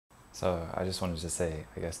So I just wanted to say,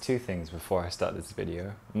 I guess, two things before I start this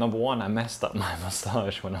video. Number one, I messed up my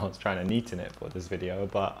mustache when I was trying to neaten it for this video,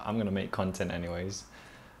 but I'm gonna make content anyways.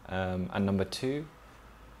 And number two,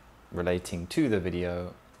 relating to the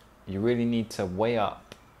video, you really need to weigh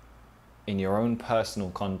up in your own personal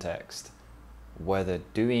context whether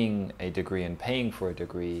doing a degree and paying for a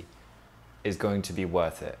degree is going to be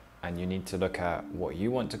worth it. And you need to look at what you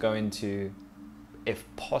want to go into. If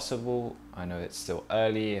possible, I know it's still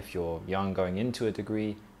early, if you're young going into a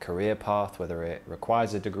degree, career path, whether it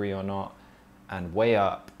requires a degree or not, and weigh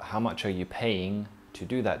up how much are you paying to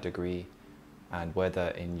do that degree, and whether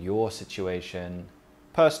in your situation,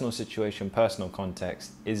 personal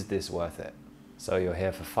context, is this worth it? So you're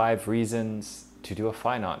here for 5 reasons to do a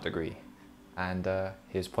fine art degree. And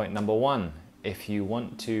here's point number 1. If you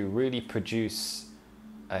want to really produce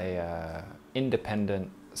a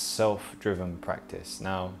independent, self-driven practice.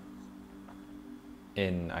 Now,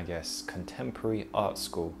 in, I guess, contemporary art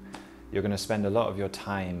school, you're going to spend a lot of your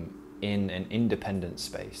time in an independent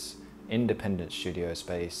space, independent studio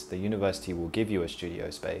space. The university will give you a studio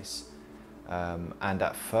space. And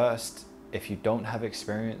at first, if you don't have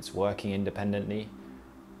experience working independently,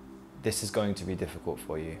 this is going to be difficult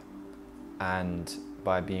for you. And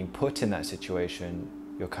by being put in that situation,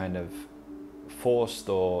 you're kind of forced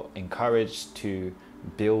or encouraged to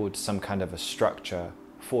build some kind of a structure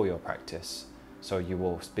for your practice. So you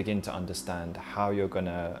will begin to understand how you're going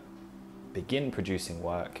to begin producing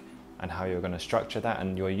work and how you're going to structure that,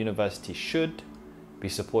 and your university should be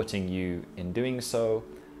supporting you in doing so.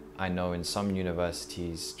 I know in some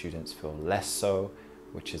universities students feel less so,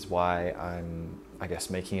 which is why I'm, I guess,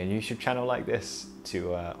 making a YouTube channel like this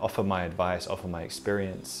to offer my advice, offer my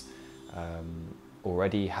experience.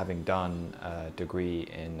 Already having done a degree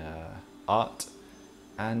in art,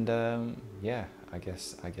 and yeah, I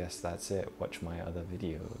guess that's it. Watch my other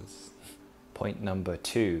videos. Point number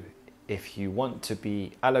 2, if you want to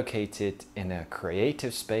be allocated in a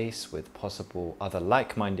creative space with possible other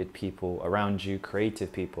like-minded people around you,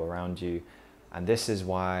 creative people around you, and this is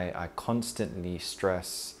why I constantly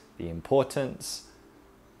stress the importance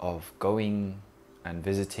of going and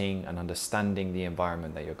visiting and understanding the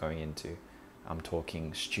environment that you're going into. I'm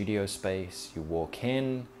talking studio space. You walk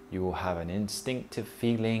in, you will have an instinctive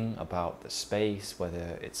feeling about the space,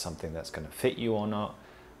 whether it's something that's going to fit you or not.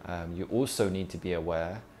 You also need to be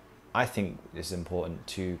aware, I think it's important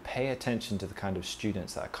to pay attention to the kind of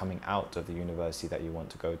students that are coming out of the university that you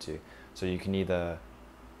want to go to. So you can either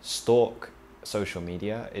stalk social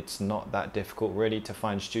media. It's not that difficult really to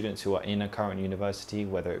find students who are in a current university,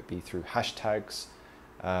 whether it be through hashtags,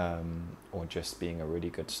 or just being a really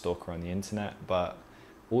good stalker on the internet, but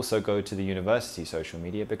also go to the university social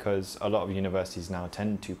media, because a lot of universities now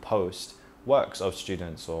tend to post works of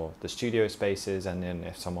students or the studio spaces, and then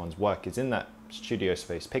if someone's work is in that studio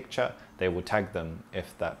space picture, they will tag them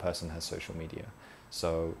if that person has social media.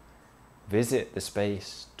 So visit the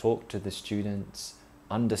space, talk to the students,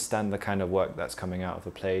 understand the kind of work that's coming out of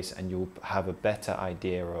the place, and you'll have a better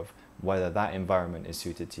idea of whether that environment is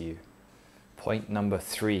suited to you. Point number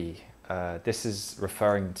 3, this is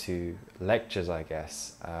referring to lectures, I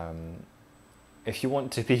guess. If you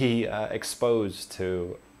want to be exposed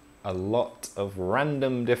to a lot of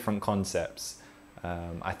random different concepts,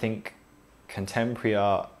 I think contemporary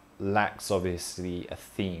art lacks obviously a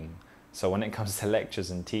theme. So when it comes to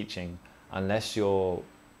lectures and teaching, unless your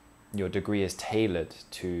degree is tailored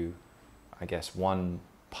to, I guess, one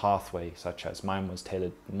pathway, such as mine was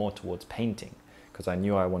tailored more towards painting, because I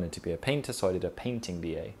knew I wanted to be a painter, so I did a painting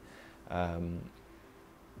BA.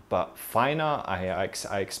 But fine art,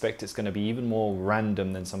 I expect it's going to be even more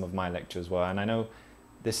random than some of my lectures were. And I know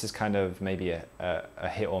this is kind of maybe a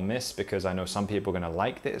hit or miss, because I know some people are going to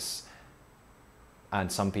like this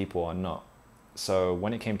and some people are not. So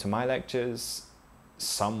when it came to my lectures,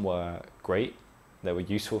 some were great, they were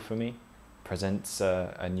useful for me, presents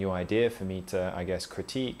a new idea for me to, I guess,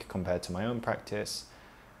 critique compared to my own practice.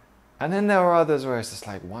 And then there are others where it's just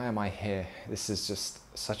like, why am I here? This is just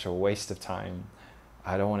such a waste of time.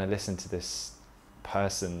 I don't want to listen to this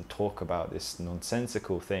person talk about this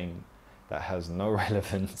nonsensical thing that has no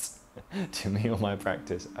relevance to me or my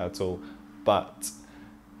practice at all. But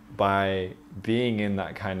by being in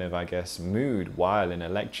that kind of, I guess, mood while in a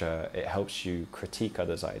lecture, it helps you critique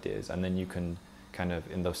others' ideas. And then you can kind of,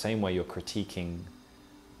 in the same way you're critiquing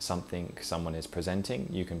something someone is presenting,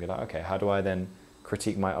 you can be like, okay, how do I then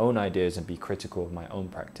critique my own ideas and be critical of my own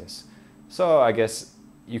practice? So I guess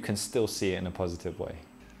you can still see it in a positive way.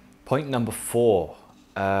 Point number 4,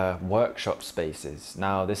 Workshop spaces.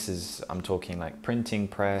 Now this is, I'm talking like printing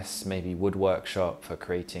press, maybe wood workshop for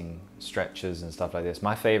creating stretchers and stuff like this.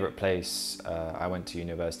 My favorite place, I went to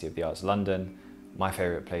University of the Arts London. My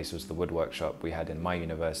favorite place was the wood workshop we had in my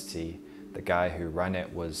university. The guy who ran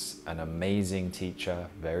it was an amazing teacher,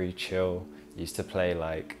 very chill. He used to play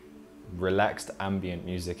like relaxed ambient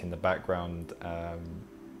music in the background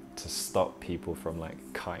to stop people from like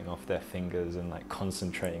cutting off their fingers and like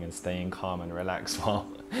concentrating and staying calm and relaxed while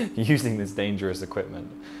using this dangerous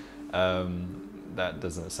equipment. That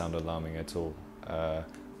doesn't sound alarming at all.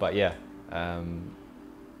 But yeah,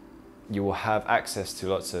 you will have access to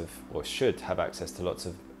lots of, or should have access to lots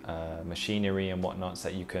of machinery and whatnots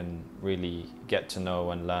that you can really get to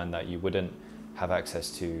know and learn that you wouldn't have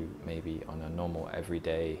access to maybe on a normal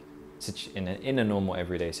everyday, in a normal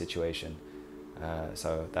everyday situation.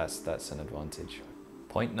 So that's an advantage.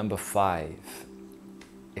 Point number 5,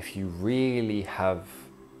 if you really have,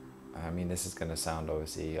 I mean, this is going to sound,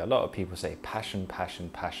 obviously, a lot of people say passion, passion,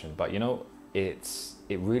 passion, but you know, it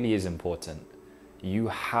really is important. You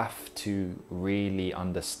have to really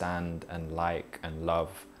understand and like and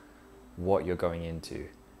love what you're going into.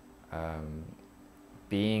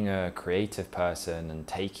 Being a creative person and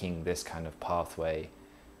taking this kind of pathway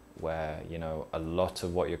where, you know, a lot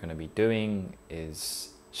of what you're going to be doing is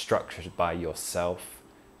structured by yourself,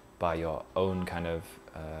 by your own kind of,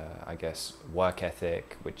 I guess, work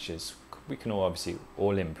ethic, which is, we can all obviously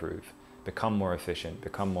all improve, become more efficient,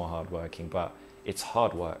 become more hardworking, but it's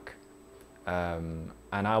hard work. And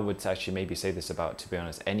I would actually maybe say this about, to be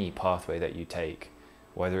honest, any pathway that you take,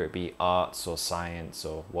 whether it be arts or science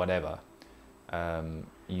or whatever,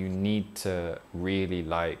 you need to really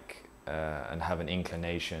like and have an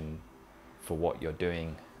inclination for what you're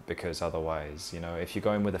doing, because otherwise, you know, if you're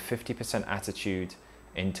going with a 50% attitude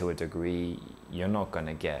into a degree, you're not going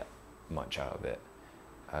to get much out of it,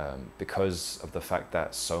 because of the fact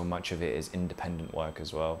that so much of it is independent work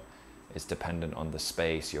as well. It's dependent on the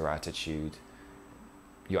space, your attitude.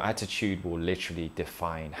 Your attitude will literally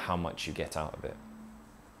define how much you get out of it.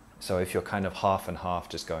 So if you're kind of half and half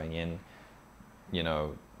just going in, you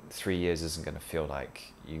know, 3 years isn't going to feel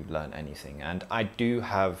like you learn anything. And I do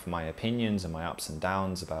have my opinions and my ups and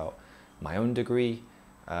downs about my own degree.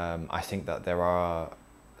 I think that there are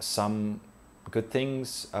some good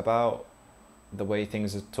things about the way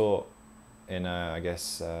things are taught in, I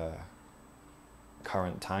guess,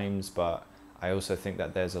 current times, but I also think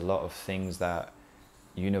that there's a lot of things that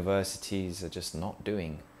universities are just not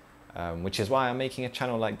doing, which is why I'm making a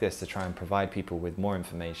channel like this, to try and provide people with more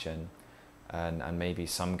information and maybe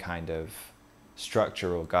some kind of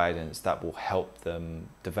structure or guidance that will help them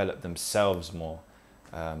develop themselves more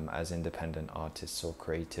as independent artists or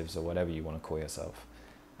creatives or whatever you want to call yourself.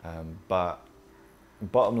 But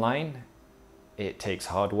bottom line, it takes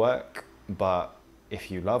hard work, but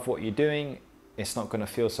if you love what you're doing, it's not going to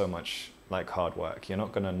feel so much like hard work. You're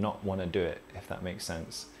not going to not want to do it, if that makes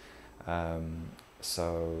sense.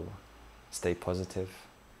 So stay positive,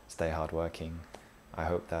 stay hardworking. I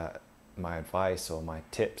hope that my advice or my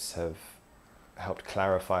tips have helped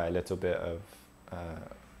clarify a little bit of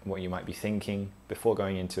what you might be thinking before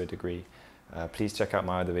going into a degree. Please check out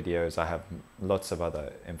my other videos. I have lots of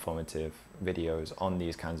other informative videos on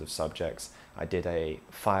these kinds of subjects. I did a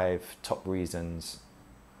 5 top reasons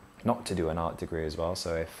not to do an art degree as well.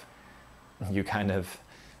 So if you kind of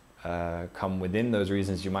come within those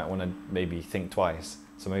reasons, you might want to maybe think twice.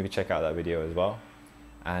 So maybe check out that video as well.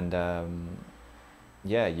 And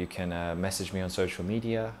yeah, you can message me on social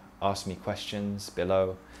media, ask me questions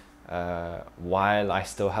below. While I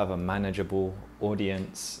still have a manageable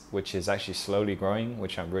audience, which is actually slowly growing,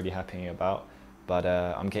 which I'm really happy about, but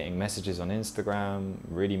I'm getting messages on Instagram,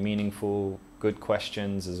 really meaningful, good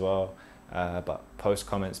questions as well. But post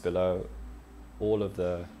comments below. All of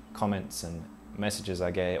the comments and messages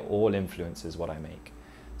I get, it all influences what I make.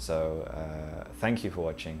 So thank you for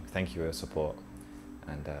watching, thank you for your support,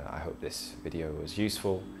 and I hope this video was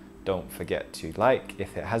useful. Don't forget to like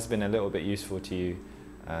if it has been a little bit useful to you,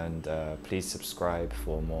 and please subscribe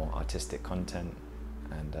for more artistic content,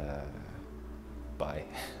 and bye.